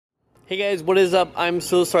Hey guys, what is up? I'm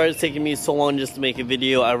so sorry it's taking me so long just to make a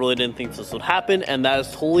video. I really didn't think this would happen, and that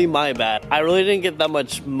is totally my bad. I really didn't get that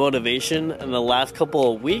much motivation in the last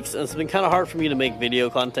couple of weeks, and it's been kind of hard for me to make video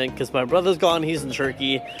content because my brother's gone, he's in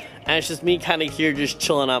Turkey, and it's just me kind of here just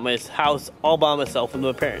chilling at my house all by myself with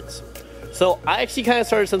my parents. So I actually kind of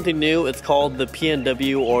started something new. It's called the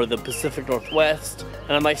PNW, or the Pacific Northwest,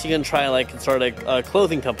 and I'm actually going to try start a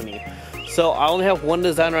clothing company. So I only have one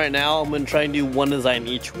design right now. I'm going to try and do one design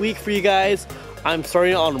each week for you guys. I'm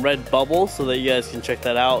starting on Redbubble so that you guys can check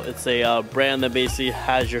that out. It's a brand that basically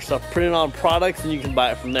has your stuff printed on products and you can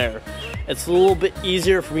buy it from there. It's a little bit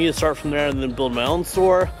easier for me to start from there and then build my own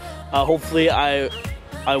store. Hopefully I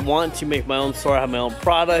want to make my own store, have my own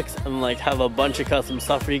products, and have a bunch of custom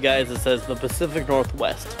stuff for you guys that says the Pacific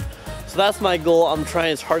Northwest. So that's my goal. I'm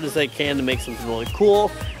trying as hard as I can to make something really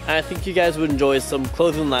cool, and I think you guys would enjoy some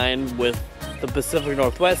clothing line with the Pacific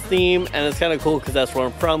Northwest theme, and it's kind of cool because that's where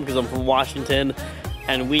I'm from, because I'm from Washington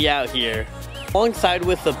and we out here. Alongside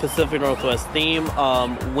with the Pacific Northwest theme,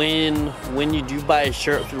 when you do buy a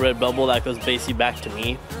shirt through Redbubble, that goes basically back to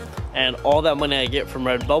me, and all that money I get from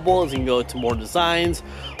Redbubble is going to go to more designs,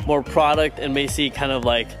 more product, and basically kind of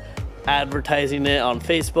advertising it on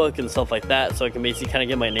Facebook and stuff like that, so I can basically kind of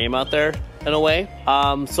get my name out there in a way.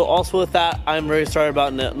 So also with that, I'm very sorry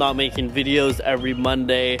about not making videos every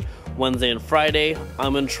Monday, Wednesday, and Friday.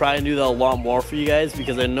 I'm gonna try and do that a lot more for you guys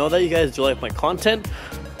because I know that you guys do like my content.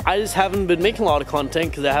 I just haven't been making a lot of content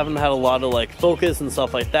because I haven't had a lot of focus and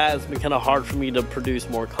stuff like that. It's been kind of hard for me to produce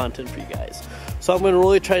more content for you guys. So I'm going to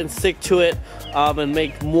really try and stick to it and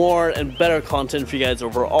make more and better content for you guys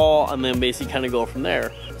overall, and then basically kind of go from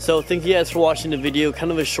there. So thank you guys for watching the video,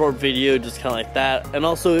 kind of a short video, just kind of like that. And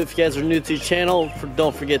also, if you guys are new to the channel,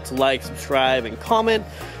 don't forget to like, subscribe, and comment.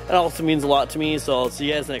 It also means a lot to me, so I'll see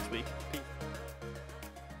you guys next week.